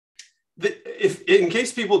if in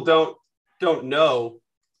case people don't know,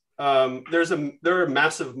 there are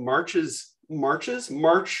massive March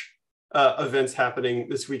events happening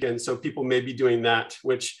this weekend. So people may be doing that,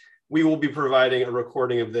 which we will be providing a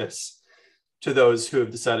recording of this to those who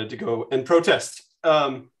have decided to go and protest.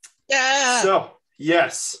 Yeah. So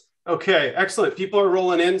yes. Okay, excellent. People are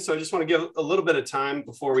rolling in. So I just want to give a little bit of time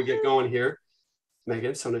before we get going here.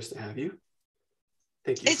 Meghan, so nice to have you.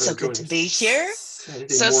 Thank you. It's so good to be here.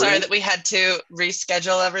 So sorry that we had to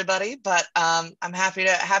reschedule everybody, but I'm happy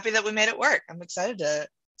that we made it work. I'm excited to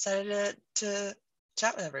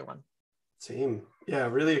chat with everyone. Same. Yeah,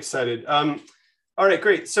 really excited. All right,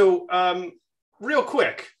 great. So real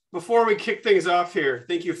quick, before we kick things off here,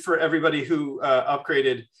 thank you for everybody who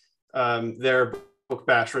upgraded their book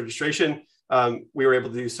bash registration. We were able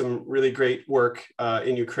to do some really great work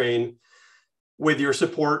in Ukraine with your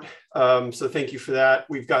support. So thank you for that.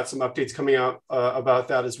 We've got some updates coming out about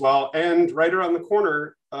that as well. And right around the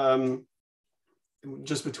corner,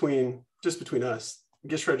 just between us,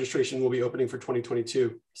 GISH registration will be opening for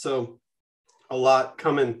 2022. So a lot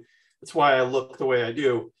coming. That's why I look the way I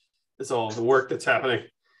do. It's all the work that's happening.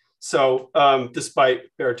 So despite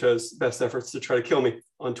Berto's best efforts to try to kill me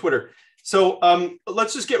on Twitter. So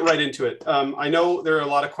let's just get right into it. I know there are a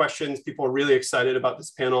lot of questions. People are really excited about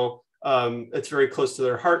this panel. It's very close to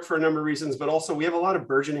their heart for a number of reasons, but also we have a lot of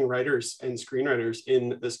burgeoning writers and screenwriters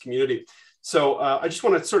in this community. So I just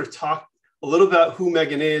want to sort of talk a little about who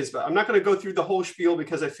Meghan is, but I'm not going to go through the whole spiel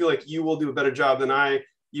because I feel like you will do a better job than I.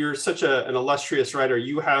 You're such an illustrious writer.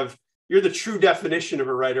 You're the true definition of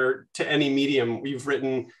a writer to any medium. You've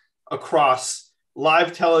written across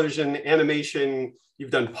live television, animation, you've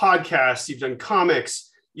done podcasts, you've done comics,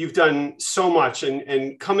 you've done so much,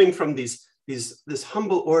 and coming from this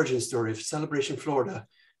humble origin story of Celebration, Florida,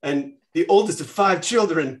 and the oldest of 5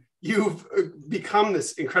 children, you've become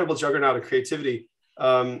this incredible juggernaut of creativity.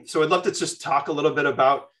 So I'd love to just talk a little bit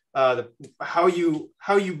about how you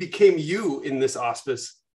became you in this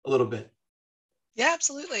auspice a little bit. Yeah,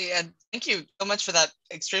 absolutely. And thank you so much for that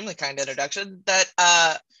extremely kind introduction that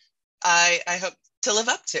I hope to live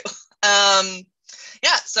up to.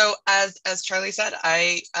 Yeah, so as Charlie said,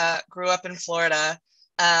 I grew up in Florida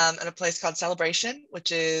at a place called Celebration,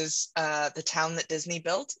 which is the town that Disney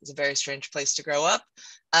built. It's a very strange place to grow up.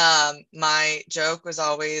 My joke was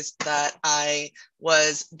always that I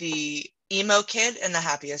was the emo kid in the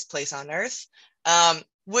happiest place on earth,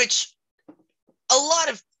 which a lot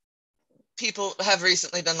of people have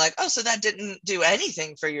recently been like, oh, so that didn't do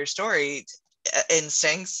anything for your story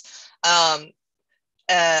instincts,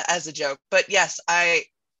 as a joke. But yes,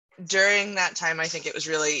 during that time, I think it was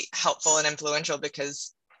really helpful and influential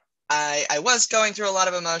because I was going through a lot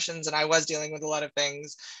of emotions and I was dealing with a lot of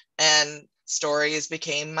things, and stories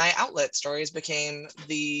became my outlet. Stories became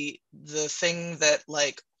the thing that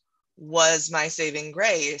like was my saving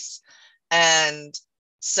grace. And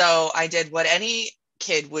so I did what any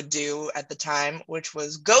kid would do at the time, which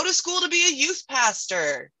was go to school to be a youth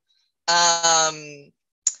pastor. And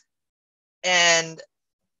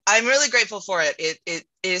I'm really grateful for it. It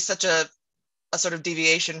is such a sort of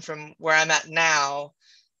deviation from where I'm at now.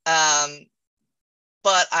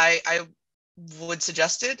 But I would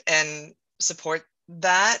suggest it and support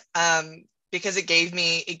that, because it gave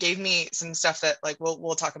me some stuff that like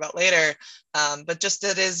we'll talk about later. But just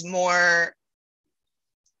that is more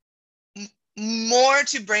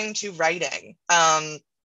to bring to writing.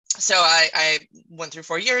 So I went through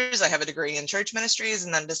 4 years. I have a degree in church ministries,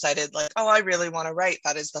 and then decided like, oh, I really want to write.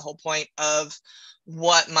 That is the whole point of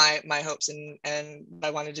what my hopes and what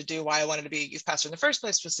I wanted to do, why I wanted to be a youth pastor in the first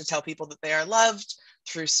place, was to tell people that they are loved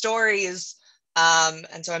through stories.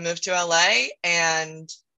 And so I moved to LA,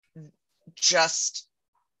 and just,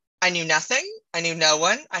 I knew nothing. I knew no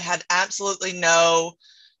one. I had absolutely no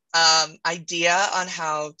idea on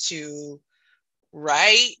how to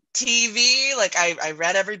write TV. Like I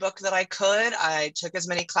read every book that I could. I took as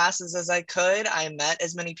many classes as I could. I met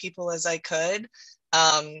as many people as I could.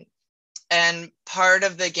 And part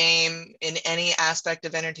of the game in any aspect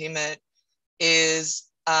of entertainment is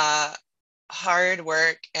hard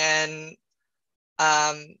work and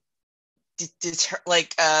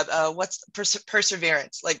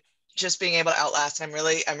perseverance, like just being able to outlast. I'm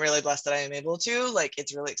really blessed that I am able to. Like,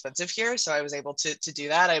 it's really expensive here, so I was able to do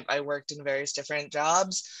that. I worked in various different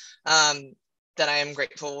jobs that I am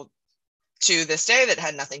grateful to this day that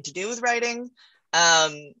had nothing to do with writing,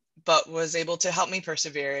 but was able to help me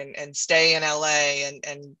persevere and stay in LA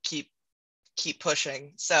and keep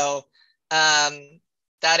pushing. So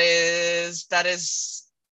that is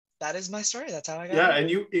that is my story. That's how I got Yeah,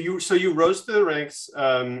 here. and so you rose to the ranks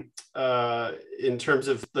in terms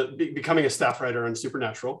of becoming a staff writer on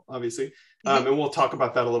Supernatural, obviously, Mm-hmm. and we'll talk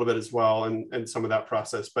about that a little bit as well, and some of that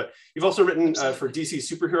process. But you've also written for DC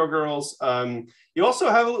Superhero Girls. You also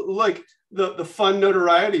have like the fun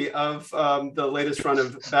notoriety of the latest run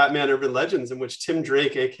of Batman Urban Legends, in which Tim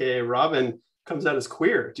Drake, aka Robin, comes out as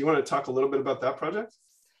queer. Do you want to talk a little bit about that project?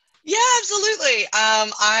 Yeah, absolutely.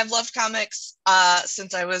 I've loved comics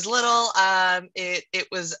since I was little. It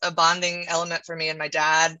was a bonding element for me and my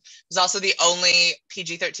dad. It was also the only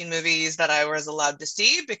PG-13 movies that I was allowed to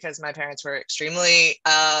see because my parents were extremely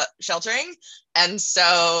sheltering. And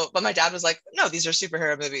so, but my dad was like, no, these are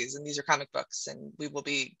superhero movies and these are comic books, and we will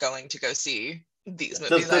be going to go see these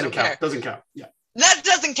movies. I don't care. Doesn't count. Yeah. That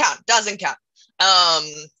doesn't count. Doesn't count.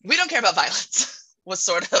 We don't care about violence was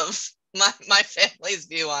sort of my family's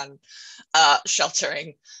view on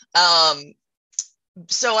sheltering.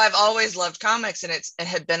 So I've always loved comics, and it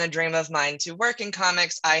had been a dream of mine to work in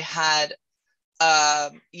comics. I had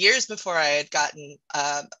years before I had gotten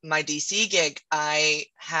my DC gig, I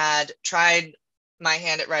had tried my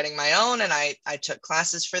hand at writing my own, and I took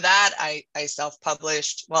classes for that. I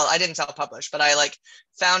self-published. Well, I didn't self-publish, but I like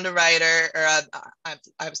found a writer, or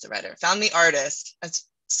I was the writer, found the artist. It's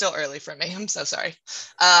still early for me. I'm so sorry.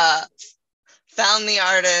 Found the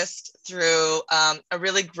artist through a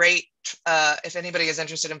really great, if anybody is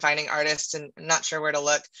interested in finding artists and not sure where to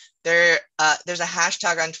look, there's a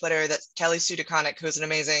hashtag on Twitter that Kelly Sue DeConnick, who's an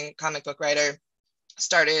amazing comic book writer,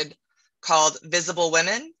 started called Visible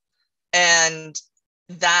Women. And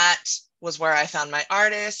that was where I found my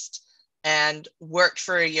artist and worked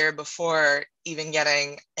for a year before even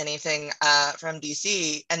getting anything from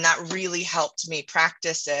DC. And that really helped me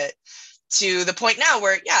practice it to the point now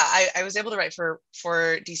where, yeah, I was able to write for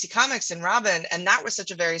DC Comics and Robin. And that was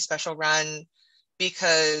such a very special run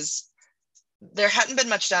because there hadn't been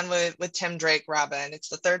much done with Tim Drake Robin. It's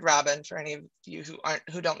the third Robin for any of you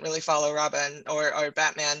who don't really follow Robin or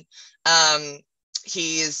Batman.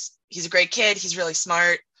 He's a great kid. He's really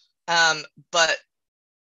smart, but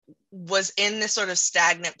was in this sort of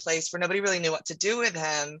stagnant place where nobody really knew what to do with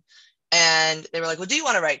him. And they were like, well, do you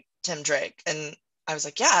want to write Tim Drake? And I was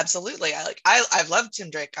like, yeah, absolutely. I've loved Tim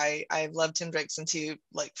Drake. I've loved Tim Drake since he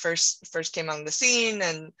like first came on the scene,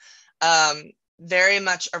 and very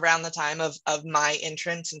much around the time of my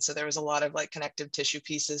entrance. And so there was a lot of like connective tissue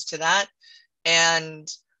pieces to that. And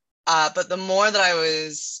but the more that I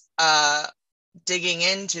was digging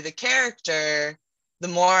into the character, the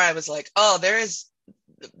more I was like, oh,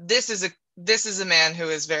 this is a man who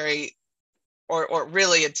is very, or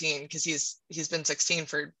really a teen, because he's been 16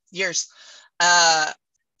 for years,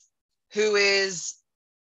 who is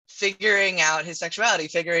figuring out his sexuality,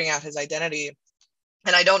 figuring out his identity.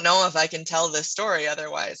 And I don't know if I can tell this story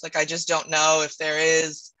otherwise. Like, I just don't know if there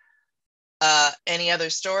is any other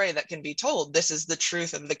story that can be told. This is the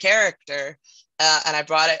truth of the character. And I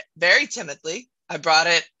brought it very timidly. I brought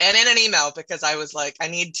it and in an email because I was like, I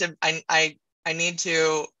need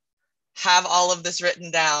to have all of this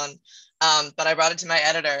written down. But I brought it to my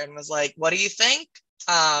editor and was like, what do you think?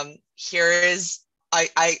 Here is,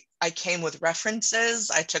 I came with references.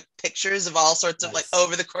 I took pictures of all sorts of, like,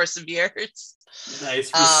 over the course of years.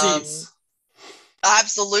 Nice receipts.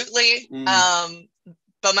 Absolutely.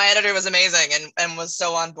 But my editor was amazing and was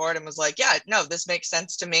so on board and was like, yeah, no, this makes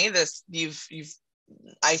sense to me.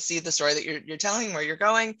 I see the story that you're telling, where you're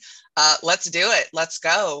going. Let's do it. Let's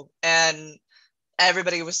go. And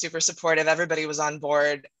everybody was super supportive. Everybody was on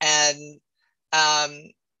board. And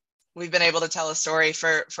we've been able to tell a story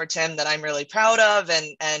for Tim that I'm really proud of,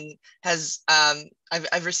 and has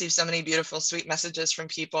I've received so many beautiful, sweet messages from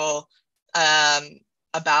people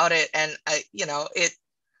about it. And it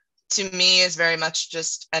to me is very much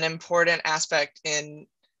just an important aspect in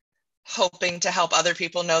hoping to help other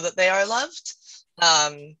people know that they are loved.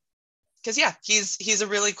 Because yeah, he's a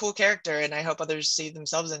really cool character, and I hope others see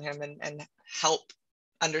themselves in him and help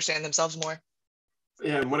understand themselves more.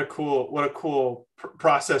 Yeah, and what a cool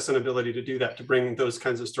process and ability to do that, to bring those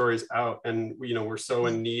kinds of stories out. And we're so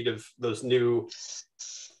in need of those new,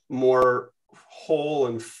 more whole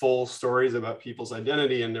and full stories about people's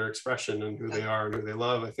identity and their expression and who they are and who they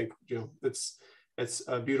love. I think it's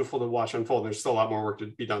beautiful to watch unfold. There's still a lot more work to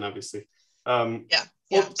be done, obviously. Well,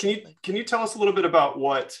 can you tell us a little bit about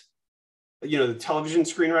what the television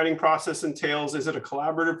screenwriting process entails? Is it a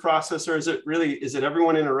collaborative process, or is it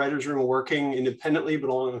everyone in a writer's room working independently but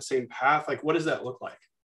along the same path? Like, what does that look like?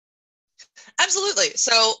 Absolutely.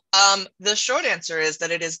 So the short answer is that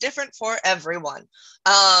it is different for everyone.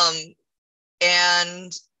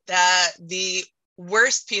 And that the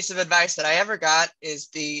worst piece of advice that I ever got is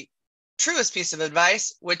the truest piece of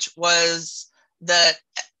advice, which was that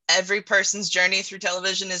every person's journey through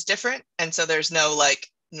television is different. And so there's no like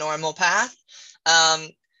normal path.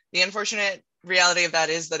 The unfortunate reality of that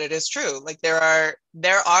is that it is true. Like there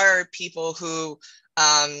are people who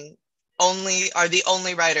are the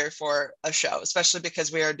only writer for a show, especially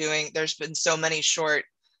because there's been so many short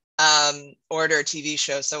order TV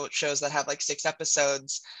shows, so shows that have like 6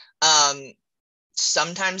 episodes.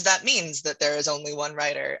 Sometimes that means that there is only one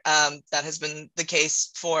writer. That has been the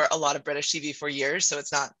case for a lot of British TV for years, so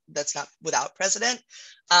that's not without precedent.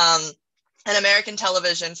 And American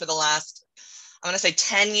television for the last, I'm going to say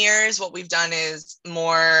 10 years, what we've done is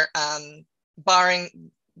more, barring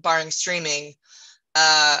streaming,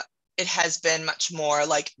 it has been much more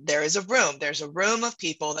like there's a room of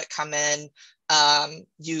people that come in.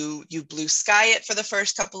 You blue sky it for the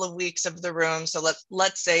first couple of weeks of the room. So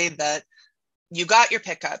let's say that you got your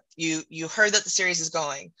pickup, you heard that the series is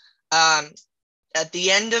going. At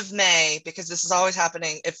the end of May, because this is always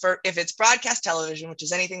happening, if it's broadcast television, which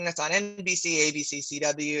is anything that's on NBC, ABC,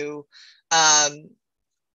 CW,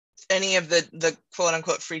 any of the quote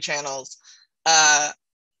unquote free channels,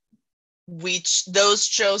 those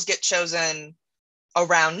shows get chosen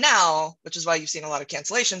around now, which is why you've seen a lot of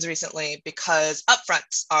cancellations recently, because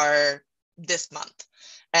upfronts are this month.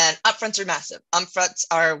 And upfronts are massive. Upfronts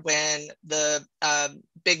are when the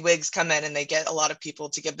big wigs come in and they get a lot of people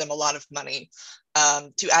to give them a lot of money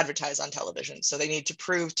to advertise on television. So they need to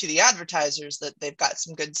prove to the advertisers that they've got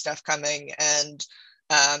some good stuff coming, and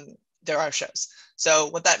there are shows. So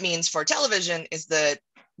what that means for television is that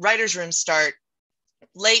writers' rooms start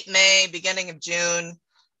late May, beginning of June.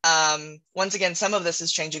 Once again, some of this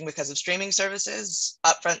is changing because of streaming services.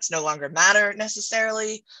 Upfronts no longer matter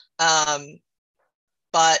necessarily.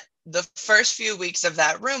 But the first few weeks of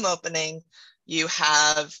that room opening, you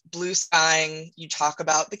have blue skying, you talk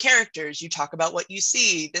about the characters, you talk about what you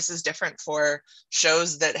see. This is different for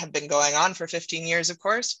shows that have been going on for 15 years, of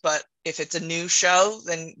course, but if it's a new show,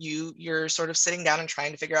 then you're sort of sitting down and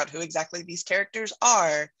trying to figure out who exactly these characters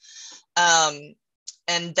are.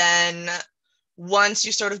 And then once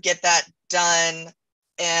you sort of get that done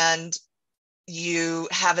and you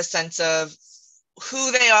have a sense of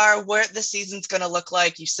who they are, what the season's going to look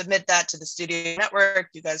like, you submit that to the studio network,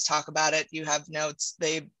 you guys talk about it, you have notes,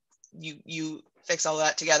 you fix all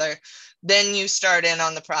that together. Then you start in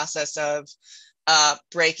on the process of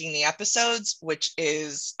breaking the episodes, which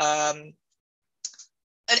is an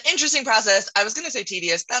interesting process. I was going to say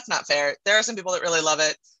tedious. That's not fair. There are some people that really love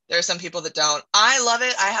it. There are some people that don't. I love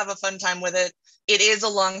it. I have a fun time with it. It is a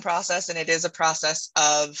long process, and it is a process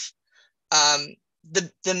of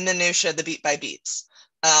the minutia, the beat by beats.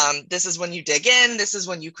 This is when you dig in. This is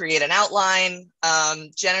when you create an outline.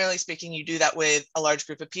 Generally speaking, you do that with a large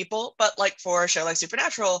group of people. But like for a show like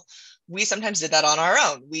Supernatural, we sometimes did that on our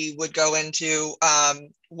own. We would go into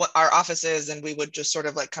our offices and we would just sort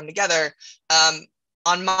of like come together.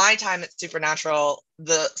 On my time at Supernatural,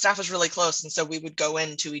 the staff was really close. And so we would go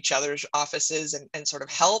into each other's offices and sort of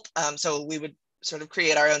help. So we would sort of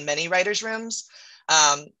create our own mini writers' rooms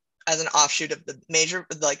as an offshoot of the major,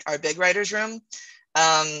 like our big writers' room.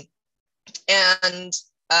 And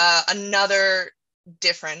another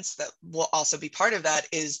difference that will also be part of that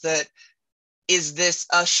is this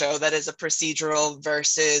a show that is a procedural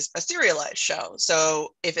versus a serialized show?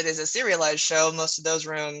 So if it is a serialized show, most of those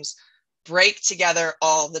rooms break together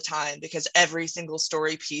all the time because every single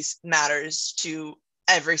story piece matters to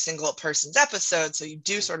every single person's episode. So you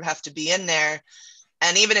do sort of have to be in there.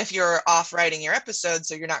 And even if you're off writing your episode,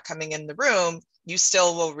 so you're not coming in the room, you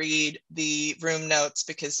still will read the room notes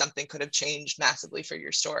because something could have changed massively for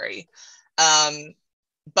your story.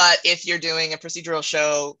 But if you're doing a procedural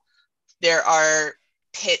show, there are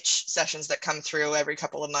pitch sessions that come through every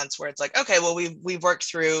couple of months where it's like, okay, well, we've worked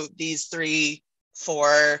through these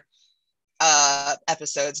 3-4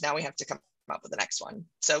 episodes. Now we have to come up with the next one.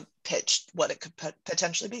 So pitch what it could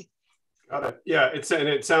potentially be. Got it. Yeah,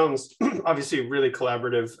 it sounds obviously really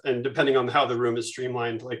collaborative, and depending on how the room is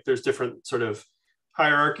streamlined, like there's different sort of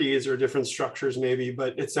hierarchies or different structures maybe,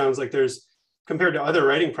 but it sounds like there's, compared to other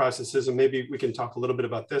writing processes, and maybe we can talk a little bit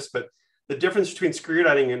about this, but the difference between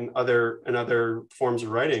screenwriting and other forms of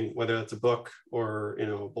writing, whether it's a book or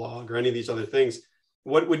a blog or any of these other things,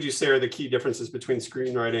 what would you say are the key differences between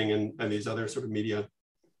screenwriting and these other sort of media?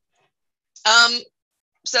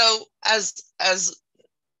 So as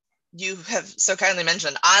you have so kindly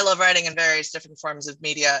mentioned, I love writing in various different forms of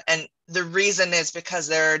media. And the reason is because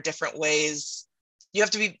there are different ways. You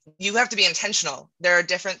have to be intentional. There are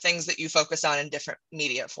different things that you focus on in different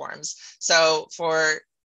media forms. So for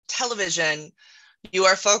television, you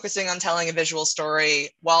are focusing on telling a visual story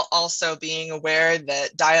while also being aware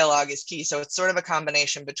that dialogue is key. So it's sort of a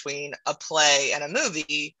combination between a play and a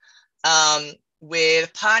movie.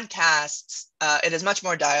 With podcasts, it is much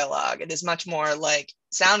more dialogue. It is much more like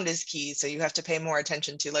sound is key. So you have to pay more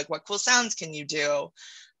attention to like, what cool sounds can you do?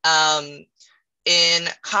 In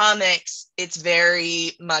comics, it's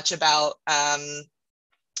very much about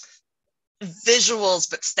visuals,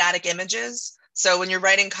 but static images. So when you're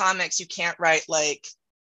writing comics, you can't write like,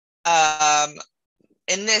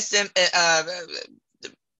 in this,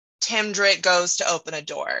 Tim Drake goes to open a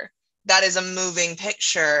door. That is a moving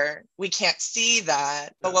picture. We can't see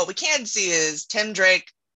that. But what we can see is Tim Drake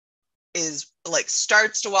is like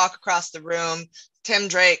starts to walk across the room. Tim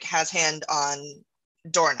Drake has hand on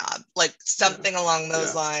doorknob, like something along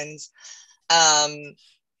those lines. And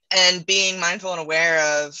being mindful and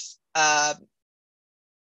aware of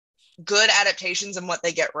good adaptations and what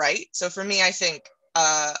they get right. So for me, I think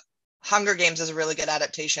Hunger Games is a really good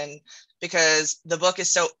adaptation because the book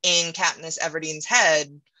is so in Katniss Everdeen's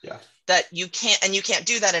head that you can't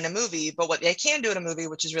do that in a movie. But what they can do in a movie,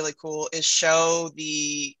 which is really cool, is show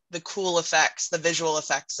the cool effects, the visual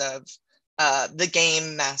effects of the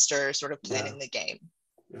game master sort of planning the game.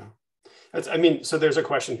 So there's a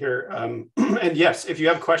question here. And yes, if you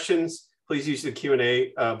have questions, please use the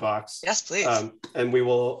Q&A box. Yes, please. And we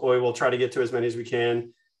will try to get to as many as we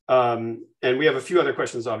can. And we have a few other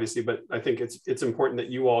questions, obviously, but I think it's important that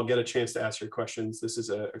you all get a chance to ask your questions. This is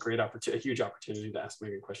a great opportunity, a huge opportunity to ask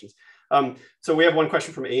Meghan questions. So we have one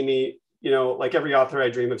question from Amy. You know, like every author, I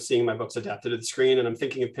dream of seeing my books adapted to the screen, and I'm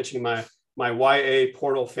thinking of pitching my YA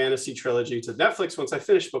Portal fantasy trilogy to Netflix once I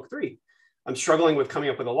finish book 3. I'm struggling with coming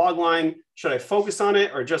up with a log line. Should I focus on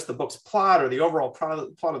it or just the book's plot or the overall plot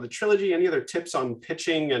of the trilogy? Any other tips on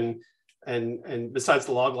pitching and besides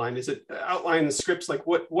the log line? Is it outline the scripts? Like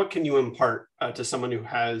what can you impart to someone who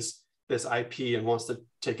has this IP and wants to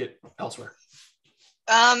take it elsewhere?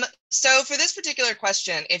 So for this particular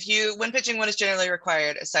question, when pitching, what is generally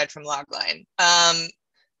required aside from log line?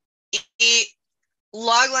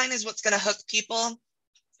 Log line is what's going to hook people.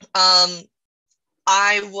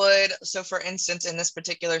 So for instance, in this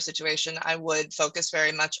particular situation, I would focus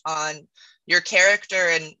very much on your character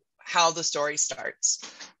and how the story starts.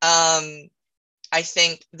 I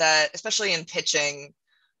think that, especially in pitching,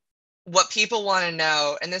 what people want to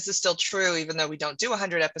know, and this is still true, even though we don't do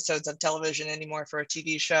 100 episodes of television anymore for a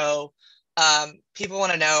TV show, people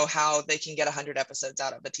want to know how they can get 100 episodes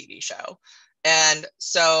out of a TV show. And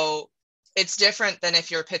so it's different than if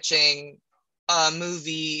you're pitching a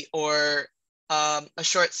movie or a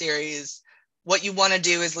short series. What you want to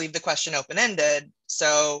do is leave the question open-ended.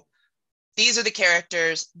 So these are the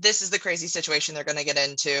characters. This is the crazy situation they're going to get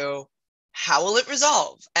into. How will it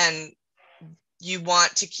resolve? And you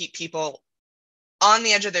want to keep people on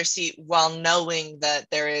the edge of their seat while knowing that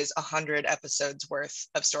there is 100 episodes worth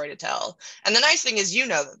of story to tell. And the nice thing is, you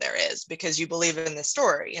know that there is, because you believe in the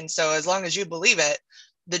story. And so as long as you believe it,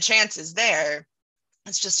 the chance is there.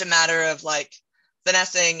 It's just a matter of like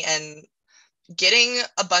finessing and getting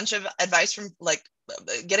a bunch of advice from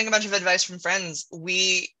friends.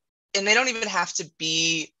 And they don't even have to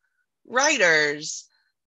be writers.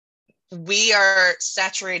 We are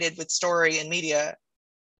saturated with story and media.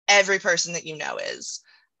 Every person that you know is.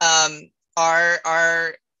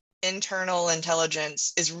 Our internal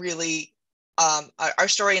intelligence is really, our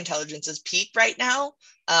story intelligence is peak right now.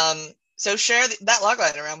 So share that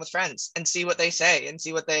logline around with friends and see what they say and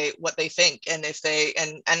see what they think. And if they,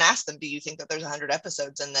 and ask them, do you think that there's 100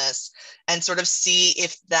 episodes in this? And sort of see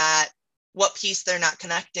if what piece they're not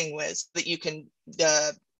connecting with, so that you can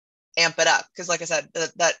amp it up. Because like I said,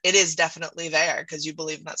 that it is definitely there because you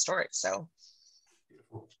believe in that story. So.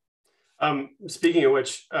 Speaking of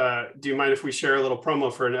which, do you mind if we share a little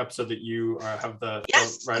promo for an episode that you have the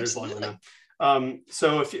writer's logline on?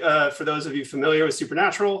 So if for those of you familiar with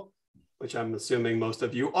Supernatural, which I'm assuming most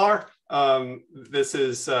of you are, this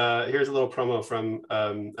is here's a little promo from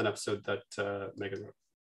an episode that Meghan wrote.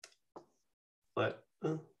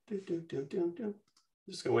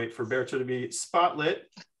 Just gonna wait for Berto to be spotlit,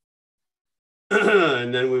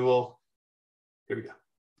 and then we will. Here we go.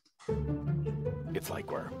 It's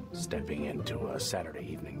like we're stepping into a Saturday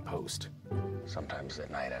Evening Post. Sometimes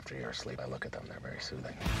at night after you're asleep, I look at them, they're very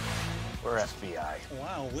soothing. We're FBI.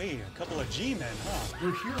 Wow, a couple of G-men, huh?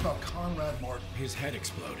 We're here about Conrad Martin. His head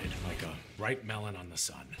exploded like a ripe melon on the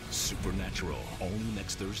sun. Supernatural, only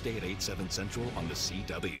next Thursday at 8/7 Central on the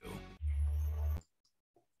CW.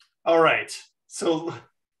 All right, so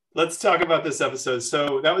let's talk about this episode.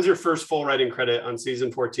 So that was your first full writing credit on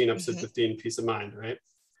season 14, episode 15, Peace of Mind, right?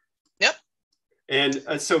 Yep.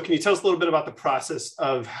 And so can you tell us a little bit about the process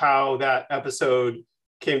of how that episode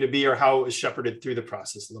came to be, or how it was shepherded through the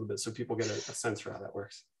process a little bit, so people get a sense for how that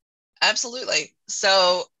works? Absolutely.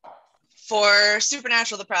 So for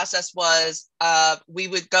Supernatural, the process was we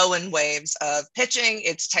would go in waves of pitching.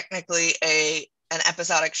 It's technically an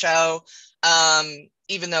episodic show,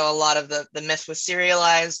 even though a lot of the myth was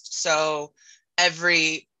serialized. So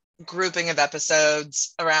every grouping of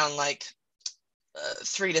episodes, around like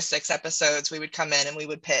 3 to 6 episodes, we would come in and we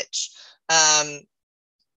would pitch.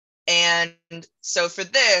 And so for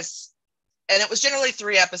this, and it was generally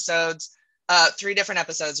 3 episodes, 3 different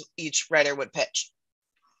episodes each writer would pitch.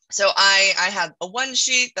 So I had a one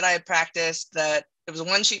sheet that I had practiced, that it was a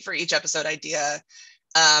one sheet for each episode idea.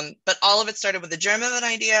 But all of it started with a germ of an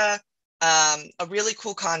idea, a really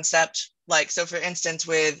cool concept. Like, so for instance,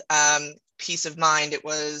 with Peace of Mind, it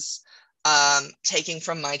was taking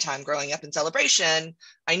from my time growing up in Celebration.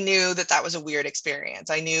 I knew that that was a weird experience.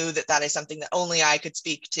 I knew that that is something that only I could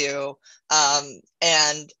speak to.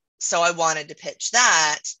 And so I wanted to pitch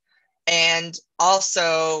that. And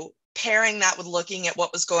also pairing that with looking at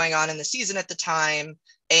what was going on in the season at the time,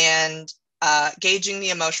 and gauging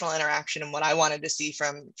the emotional interaction and what I wanted to see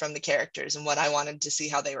from the characters and what I wanted to see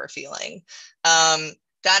how they were feeling.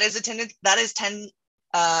 That is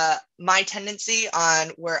my tendency on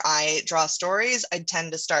where I draw stories. I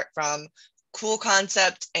tend to start from cool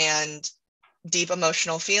concept and deep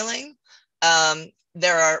emotional feeling.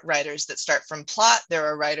 There are writers that start from plot. There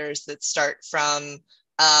are writers that start from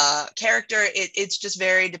character. It's just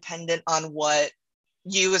very dependent on what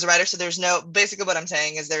you as a writer. So basically what I'm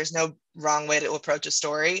saying is there's no wrong way to approach a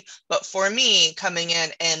story. But for me, coming in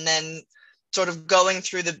and then sort of going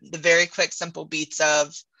through the very quick, simple beats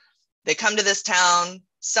of, they come to this town,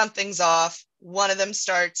 something's off. One of them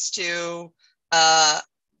starts to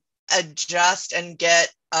adjust and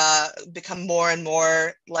become more and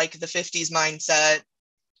more like the 50s mindset.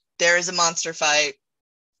 There is a monster fight,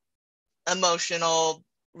 emotional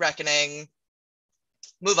reckoning,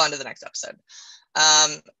 move on to the next episode.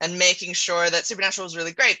 And making sure that Supernatural was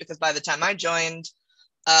really great, because by the time I joined,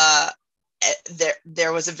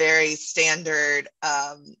 there was a very standard,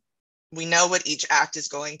 we know what each act is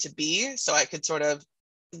going to be, so I could sort of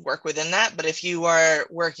work within that. But if you are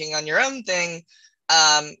working on your own thing,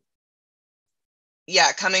 coming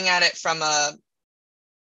at it from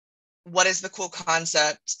what is the cool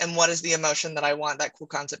concept and what is the emotion that I want that cool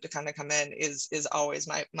concept to kind of come in is always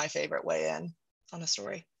my favorite way in on a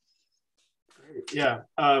story. Yeah,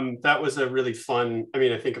 that was a really fun,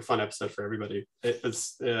 I think a fun episode for everybody. It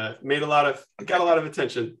was got a lot of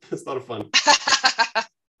attention. It's a lot of fun.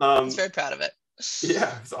 I was very proud of it.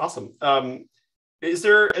 Yeah, it's awesome. So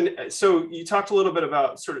you talked a little bit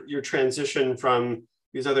about sort of your transition from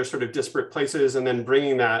these other sort of disparate places and then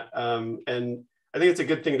bringing that, and I think it's a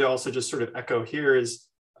good thing to also just sort of echo here is,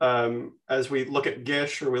 as we look at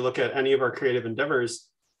GISH or we look at any of our creative endeavors,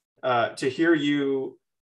 to hear you,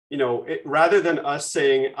 rather than us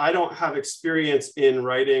saying, I don't have experience in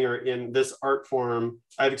writing or in this art form,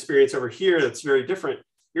 I have experience over here that's very different.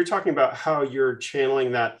 You're talking about how you're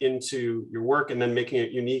channeling that into your work and then making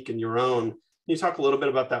it unique and your own. Can you talk a little bit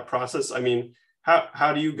about that process?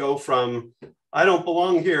 How do you go from, I don't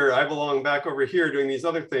belong here, I belong back over here doing these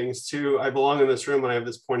other things, to I belong in this room and I have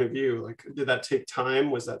this point of view? Like, did that take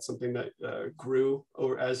time? Was that something that grew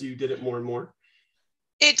over as you did it more and more?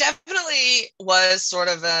 It definitely was sort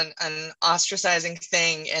of an ostracizing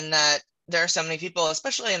thing, in that there are so many people,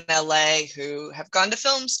 especially in LA, who have gone to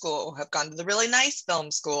film school, have gone to the really nice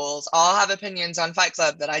film schools, all have opinions on Fight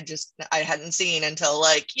Club that I hadn't seen until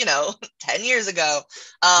 10 years ago.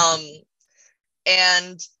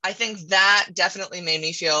 And I think that definitely made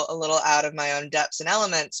me feel a little out of my own depths and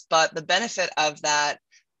elements. But the benefit of that,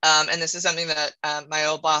 and this is something that my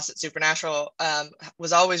old boss at Supernatural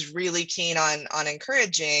was always really keen on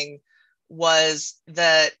encouraging, was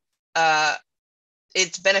that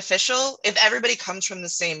it's beneficial if everybody comes from the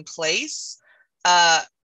same place.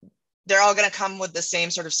 They're all going to come with the same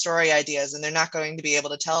sort of story ideas, and they're not going to be able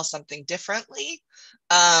to tell something differently.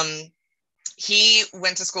 He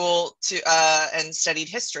went to school and studied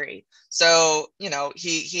history. So,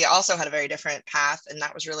 he also had a very different path, and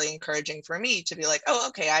that was really encouraging for me to be like, oh,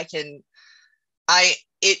 okay,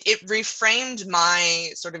 it reframed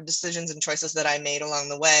my sort of decisions and choices that I made along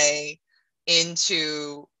the way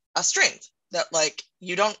into a strength, that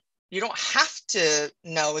you don't have to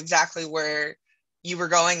know exactly where you were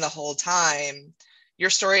going the whole time.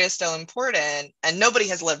 Your story is still important, and nobody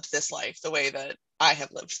has lived this life the way that I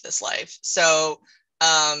have lived this life. So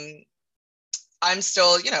I'm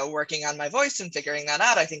still, working on my voice and figuring that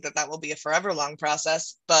out. I think that will be a forever long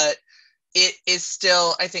process, but it is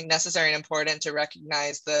still, I think, necessary and important to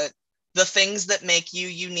recognize the things that make you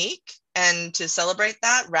unique and to celebrate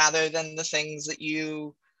that rather than the things that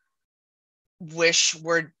you wish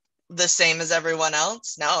were the same as everyone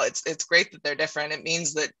else. No, it's great that they're different. It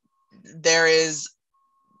means that there is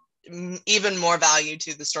even more value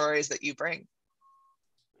to the stories that you bring.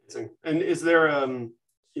 And is there,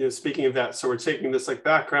 speaking of that, so we're taking this like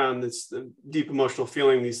background, this deep emotional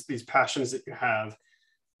feeling, these passions that you have.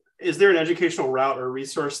 Is there an educational route or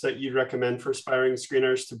resource that you'd recommend for aspiring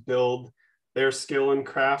screeners to build their skill and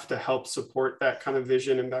craft to help support that kind of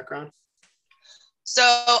vision and background? So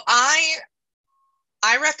I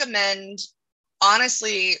recommend,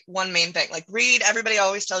 honestly, one main thing, like read. Everybody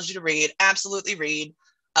always tells you to read. Absolutely read.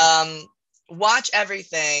 Watch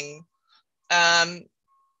everything.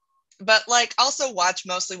 But like also watch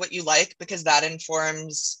mostly what you like, because that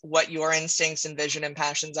informs what your instincts and vision and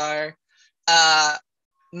passions are.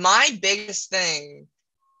 My biggest thing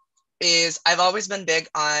is I've always been big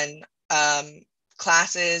on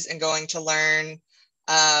classes and going to learn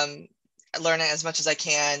it as much as I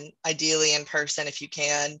can, ideally in person if you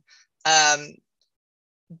can,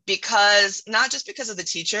 because not just because of the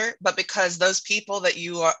teacher, but because those people that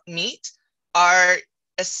you meet are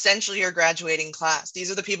essentially your graduating class. These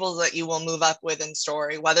are the people that you will move up with in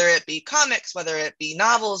story, whether it be comics, whether it be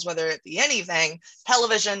novels, whether it be anything,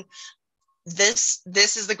 television. This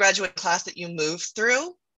is the graduate class that you move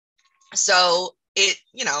through. So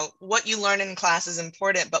what you learn in class is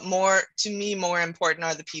important, but more important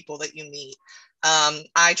are the people that you meet.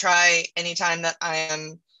 I try anytime that I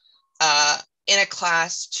am in a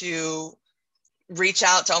class to reach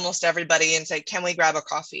out to almost everybody and say, can we grab a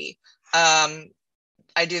coffee?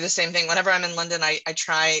 I do the same thing whenever I'm in London. I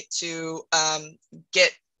try to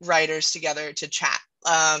get writers together to chat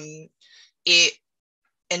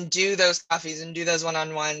and do those coffees and do those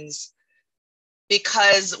one-on-ones,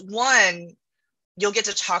 because one, you'll get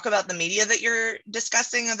to talk about the media that you're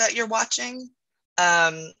discussing or that you're watching.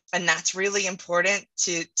 And that's really important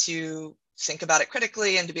to think about it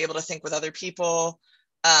critically and to be able to think with other people.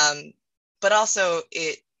 But also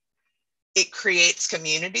it creates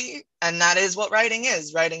community, and that is what writing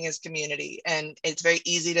is. Writing is community, and it's very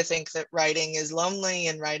easy to think that writing is lonely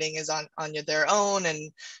and writing is on their own and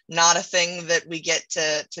not a thing that we get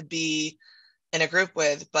to be in a group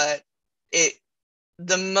with. But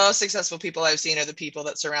the most successful people I've seen are the people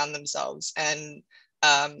that surround themselves and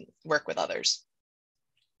work with others.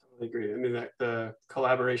 I agree. I mean, that the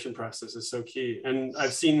collaboration process is so key. And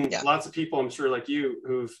I've seen lots of people, I'm sure like you,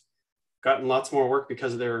 who've gotten lots more work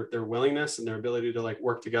because of their willingness and their ability to like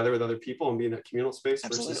work together with other people and be in that communal space.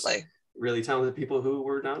 Absolutely. Versus really talented people who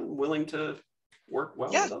were not willing to work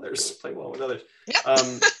well with others, play well with others.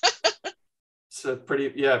 So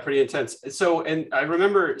pretty intense. So, and I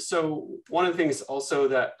remember, so one of the things also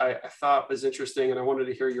that I thought was interesting, and I wanted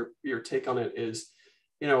to hear your take on it, is,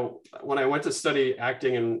 when I went to study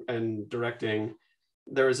acting and directing,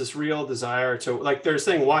 there was this real desire to, like they're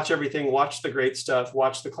saying, watch everything, watch the great stuff,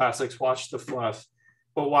 watch the classics, watch the fluff,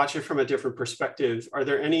 but watch it from a different perspective.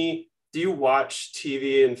 Do you watch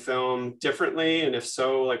TV and film differently? And if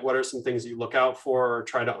so, like what are some things you look out for or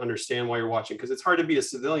try to understand while you're watching? Because it's hard to be a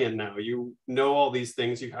civilian now. You know all these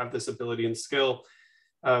things, you have this ability and skill.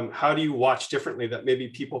 How do you watch differently that maybe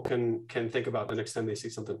people can think about the next time they see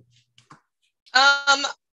something?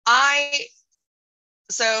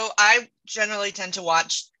 I generally tend to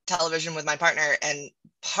watch television with my partner, and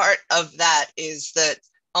part of that is that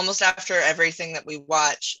almost after everything that we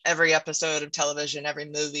watch, every episode of television, every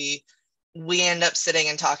movie, we end up sitting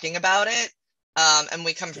and talking about it. And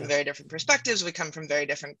we come from very different perspectives. We come from very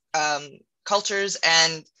different cultures.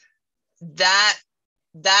 And that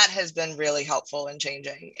has been really helpful in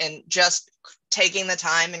changing, and just taking the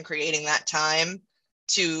time and creating that time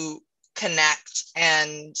to connect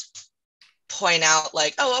and point out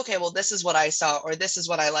like, oh, okay, well, this is what I saw, or this is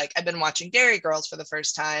what I like. I've been watching Dairy Girls for the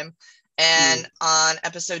first time. And on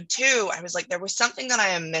episode 2, I was like, there was something that I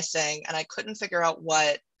am missing and I couldn't figure out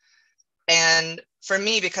what. And for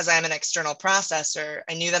me, because I'm an external processor,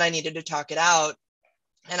 I knew that I needed to talk it out.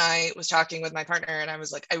 And I was talking with my partner and I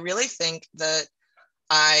was like, I really think that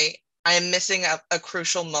I am missing a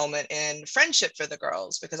crucial moment in friendship for the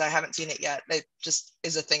girls, because I haven't seen it yet. It just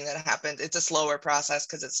is a thing that happened. It's a slower process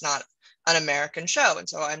because it's not an American show. And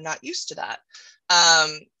so I'm not used to that.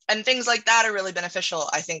 And things like that are really beneficial.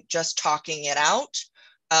 I think just talking it out,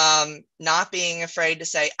 not being afraid to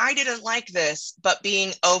say, I didn't like this, but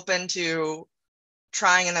being open to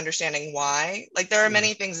trying and understanding why. Like there are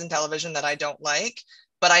many things in television that I don't like,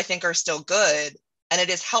 but I think are still good. And it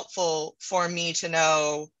is helpful for me to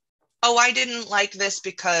know, oh, I didn't like this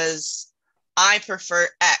because I prefer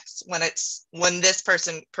X when this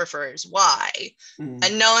person prefers Y.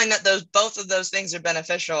 And knowing that both of those things are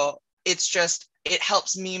beneficial, it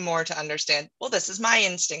helps me more to understand, well, this is my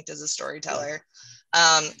instinct as a storyteller.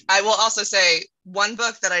 I will also say one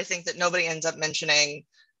book that I think that nobody ends up mentioning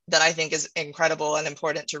that I think is incredible and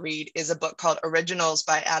important to read is a book called Originals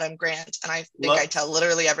by Adam Grant. And I think I tell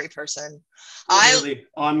literally every person. Literally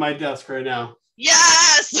on my desk right now.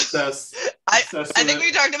 Yes! I think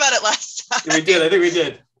we talked about it last time. Yeah, we did. I think we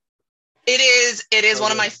did. It is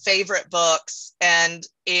one of my favorite books, and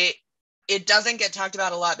it doesn't get talked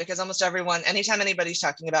about a lot because almost everyone, anytime anybody's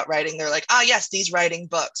talking about writing, they're like, oh yes, these writing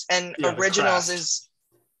books. And Originals is,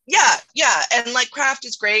 and like craft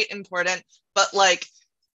is great, important, but like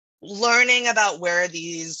learning about where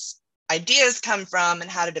these ideas come from and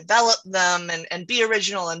how to develop them and be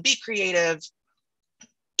original and be creative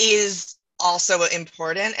is also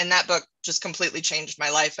important. And that book just completely changed my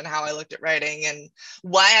life and how I looked at writing and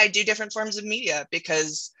why I do different forms of media,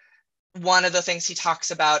 because one of the things he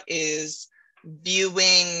talks about is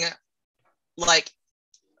viewing, like,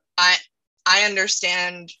 I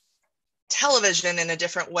understand television in a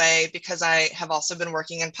different way because I have also been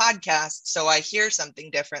working in podcasts, so I hear something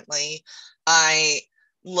differently. I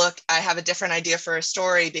have a different idea for a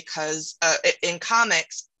story because in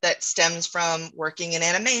comics that stems from working in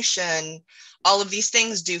animation. All of these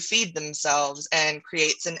things do feed themselves and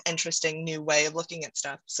creates an interesting new way of looking at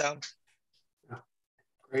stuff. So, yeah.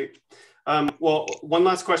 Great. Well, one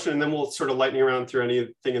last question, and then we'll sort of lightning around through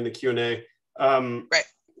anything in the Q&A. Right.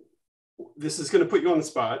 This is going to put you on the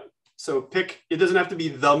spot. So pick, it doesn't have to be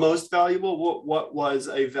the most valuable. What was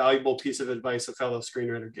a valuable piece of advice a fellow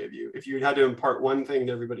screenwriter gave you? If you had to impart one thing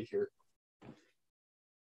to everybody here.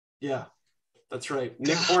 Yeah, that's right.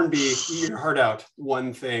 Nick Hornby, eat your heart out.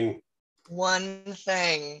 One thing. One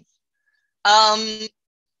thing. Honestly,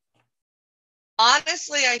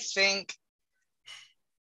 I think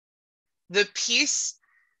the piece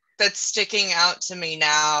that's sticking out to me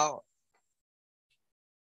now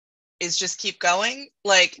is just keep going.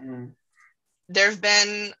 Like there've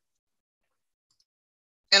been,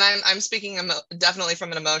 and I'm speaking definitely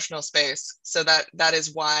from an emotional space. So that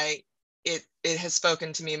is why it has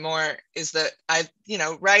spoken to me more, is that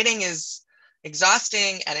writing is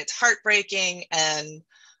exhausting and it's heartbreaking, and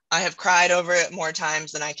I have cried over it more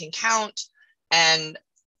times than I can count. And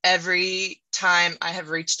every time I have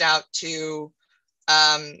reached out to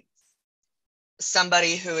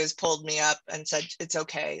somebody who has pulled me up and said, it's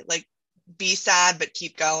okay, like be sad, but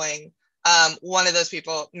keep going. One of those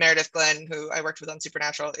people, Meredith Glenn, who I worked with on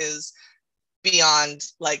Supernatural, is beyond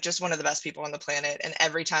like just one of the best people on the planet. And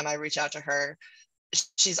every time I reach out to her,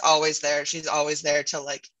 she's always there. She's always there to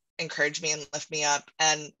like encourage me and lift me up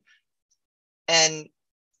and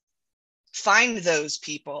find those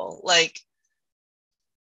people. Like,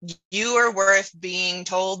 you are worth being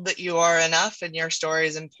told that you are enough and your story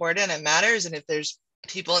is important and matters. And if there's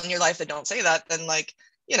people in your life that don't say that, then like,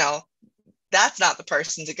 that's not the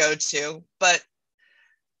person to go to, but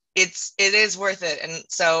it is worth it. And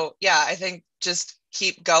so, yeah, I think just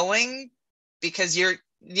keep going, because the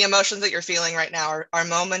emotions that you're feeling right now are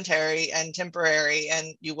momentary and temporary,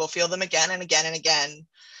 and you will feel them again and again and again.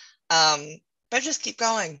 But just keep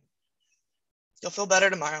going. You'll feel better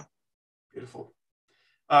tomorrow. Beautiful.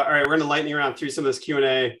 All right, we're going to lightning around through some of this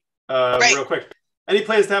Q&A real quick. Any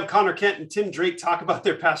plans to have Connor Kent and Tim Drake talk about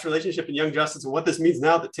their past relationship in Young Justice and what this means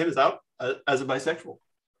now that Tim is out as a bisexual?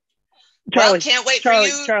 Charlie, can't wait for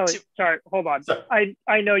you. Sorry, hold on. Sorry.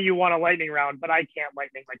 I know you want a lightning round, but I can't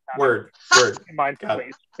lightning like that. Word. Mind,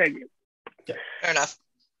 please. Thank you. Okay. Fair enough.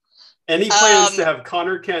 Any plans to have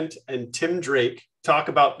Connor Kent and Tim Drake talk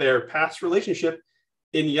about their past relationship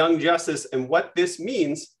in Young Justice and what this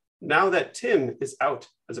means now that Tim is out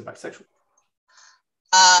as a bisexual?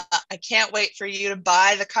 I can't wait for you to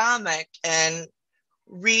buy the comic and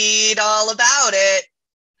read all about it.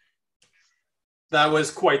 That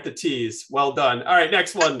was quite the tease. Well done. All right,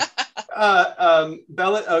 next one.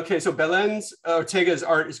 Okay, so Belen Ortega's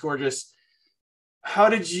art is gorgeous. How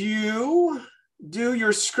did you do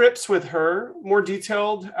your scripts with her? More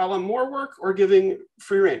detailed, Alan Moore work, or giving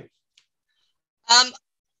free rein?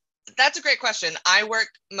 That's a great question. I work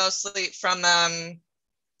mostly from,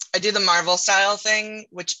 I do the Marvel style thing,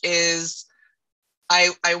 which is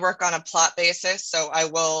I work on a plot basis. So I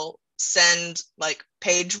will send like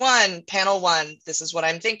page 1, panel 1. This is what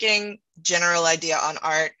I'm thinking, general idea on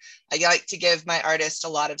art. I like to give my artist a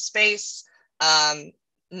lot of space,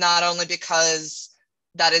 not only because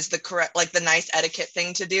that is the correct, like the nice etiquette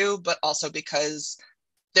thing to do, but also because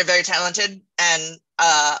they're very talented and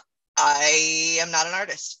I am not an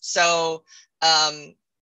artist. So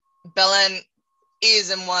Belen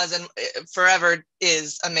is and was and forever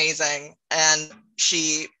is amazing. And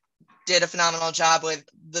she did a phenomenal job with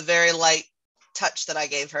the very light touch that I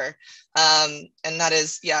gave her. And that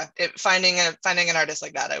is, finding an artist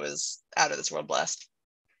like that, I was out of this world blessed.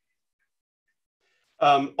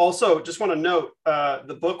 Also, just want to note,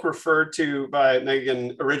 the book referred to by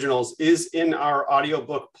Meghan Originals is in our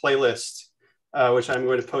audiobook playlist, which I'm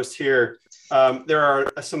going to post here. There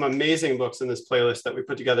are some amazing books in this playlist that we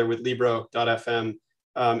put together with Libro.fm,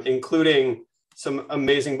 including some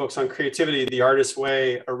amazing books on creativity, The Artist's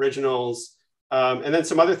Way, Originals, and then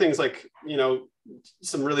some other things like,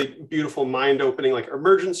 some really beautiful mind-opening, like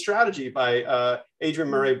Emergent Strategy by Adrienne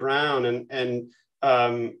Murray Brown, and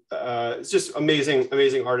it's just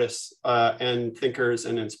amazing artists and thinkers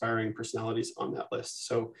and inspiring personalities on that list.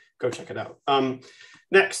 So go check it out.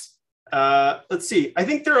 Next, let's see. I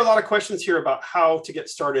think there are a lot of questions here about how to get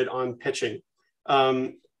started on pitching.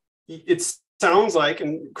 It sounds like,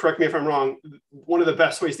 and correct me if I'm wrong, one of the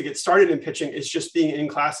best ways to get started in pitching is just being in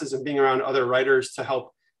classes and being around other writers to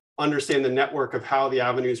help understand the network of how the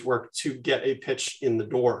avenues work to get a pitch in the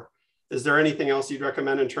door. Is there anything else you'd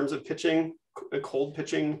recommend in terms of pitching, cold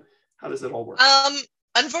pitching? How does it all work?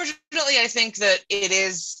 Unfortunately, I think that it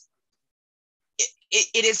is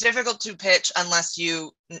difficult to pitch unless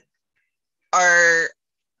you are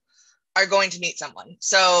going to meet someone.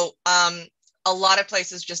 So a lot of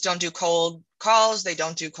places just don't do cold calls. They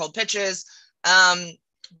don't do cold pitches.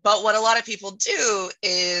 But what a lot of people do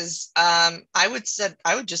is I would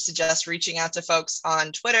just suggest reaching out to folks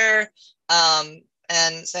on Twitter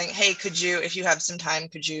and saying, hey, if you have some time,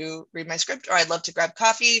 could you read my script? Or I'd love to grab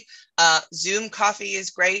coffee. Zoom coffee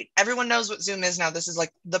is great. Everyone knows what Zoom is now. This is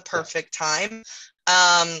like the perfect time.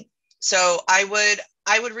 So I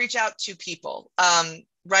would reach out to people.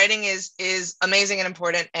 Writing is amazing and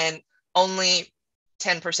important, and only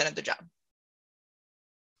 10% of the job.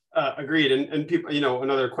 Agreed. And people,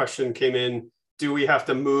 another question came in: do we have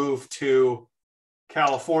to move to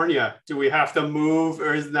California? Do we have to move,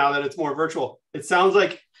 or is now that it's more virtual? It sounds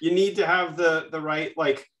like you need to have the right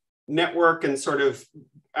network and sort of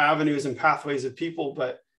avenues and pathways of people,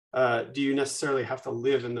 but do you necessarily have to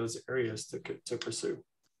live in those areas to pursue?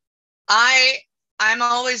 I'm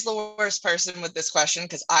always the worst person with this question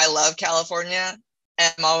because I love California,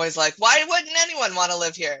 and I'm always like, why wouldn't anyone want to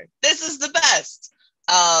live here? This is the best.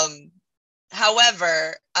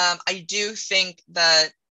 However, I do think that,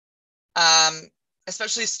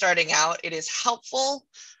 especially starting out, it is helpful.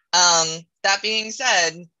 That being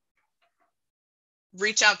said,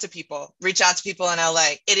 reach out to people in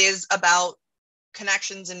LA. It is about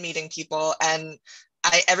connections and meeting people. And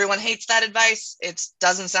everyone hates that advice. It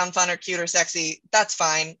doesn't sound fun or cute or sexy. That's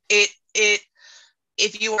fine.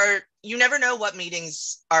 You never know what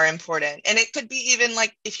meetings are important. And it could be even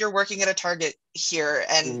like if you're working at a Target here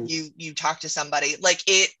and you talk to somebody,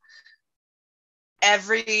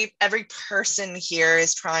 every person here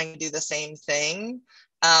is trying to do the same thing.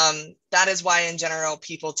 That is why in general,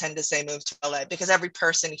 people tend to say move to LA, because every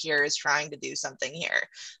person here is trying to do something here.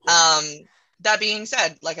 That being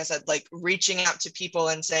said, like I said, reaching out to people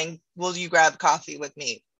and saying, will you grab coffee with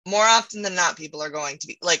me? More often than not, people are going to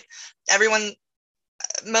be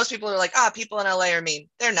most people are like, people in LA are mean.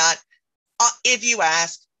 They're not. If you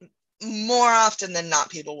ask, more often than not,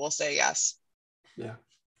 people will say yes. Yeah.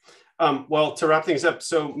 Well, to wrap things up,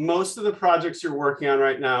 so most of the projects you're working on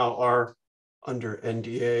right now are under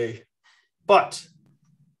NDA, but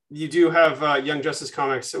you do have Young Justice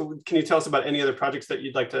Comics. So can you tell us about any other projects that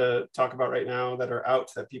you'd like to talk about right now that are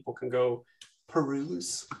out that people can go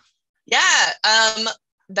peruse? Yeah,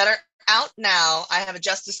 that are out now. I have a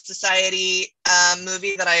Justice Society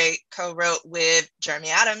movie that I co-wrote with Jeremy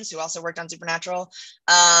Adams, who also worked on Supernatural.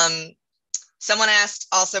 Someone asked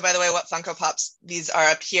also, by the way, what Funko Pops these are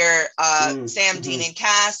up here. Sam, Dean, and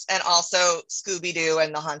Cass, and also Scooby-Doo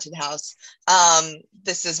and the Haunted House.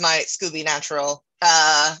 This is my Scooby Natural.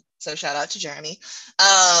 So shout out to Jeremy.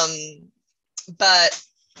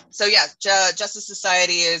 Justice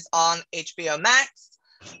Society is on HBO Max.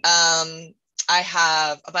 I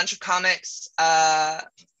have a bunch of comics.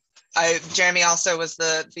 Jeremy also was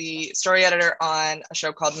the story editor on a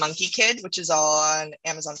show called Monkey Kid, which is all on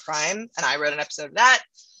Amazon Prime, and I wrote an episode of that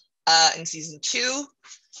in season 2.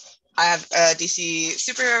 I have DC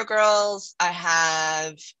Superhero Girls. I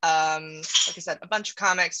have, like I said, a bunch of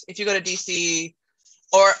comics. If you go to DC,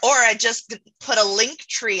 or I just put a link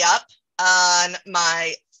tree up on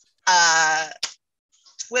my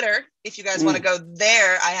Twitter. If you guys want to go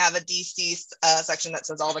there, I have a DC section that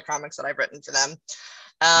says all the comics that I've written for them.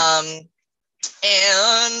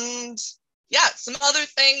 And yeah, some other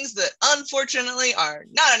things that unfortunately are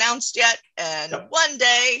not announced yet. And one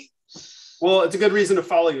day. Well, it's a good reason to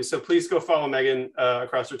follow you. So please go follow Meghan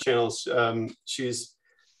across her channels. She's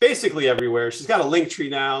basically everywhere. She's got a link tree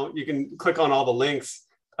now. You can click on all the links.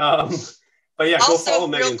 But yeah, also, go follow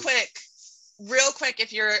Meghan. Real quick,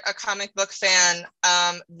 if you're a comic book fan,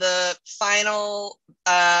 the final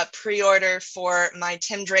pre-order for my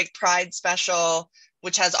Tim Drake Pride special,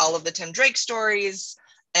 which has all of the Tim Drake stories,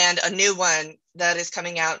 and a new one that is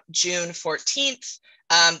coming out June 14th.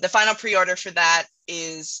 The final pre-order for that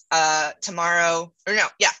is tomorrow, or no,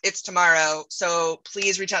 yeah, it's tomorrow. So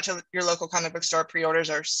please reach out to your local comic book store. Pre-orders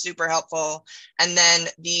are super helpful. And then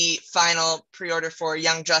the final pre-order for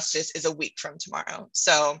Young Justice is a week from tomorrow.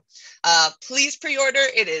 So please pre-order.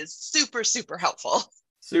 It is super, super helpful.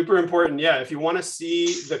 Super important. Yeah. If you want to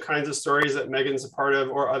see the kinds of stories that Meghan's a part of,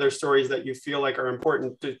 or other stories that you feel like are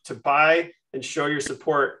important to buy and show your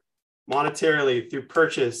support monetarily through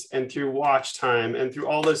purchase and through watch time and through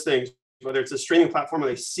all those things, whether it's a streaming platform where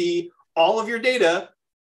they see all of your data,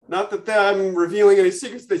 not that I'm revealing any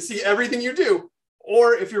secrets, they see everything you do,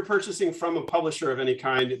 or if you're purchasing from a publisher of any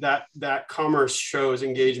kind, that commerce shows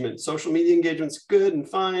engagement. Social media engagement's good and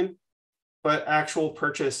fine, but actual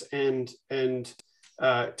purchase and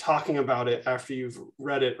talking about it after you've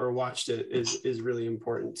read it or watched it is really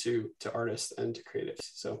important to artists and to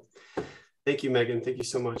creatives. So thank you, Meghan. Thank you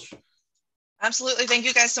so much. Absolutely. Thank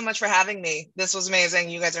you guys so much for having me. This was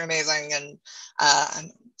amazing. You guys are amazing. And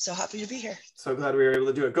I'm so happy to be here. So glad we were able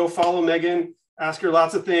to do it. Go follow Meghan, ask her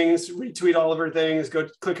lots of things, retweet all of her things, go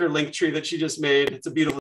click her link tree that she just made. It's a beautiful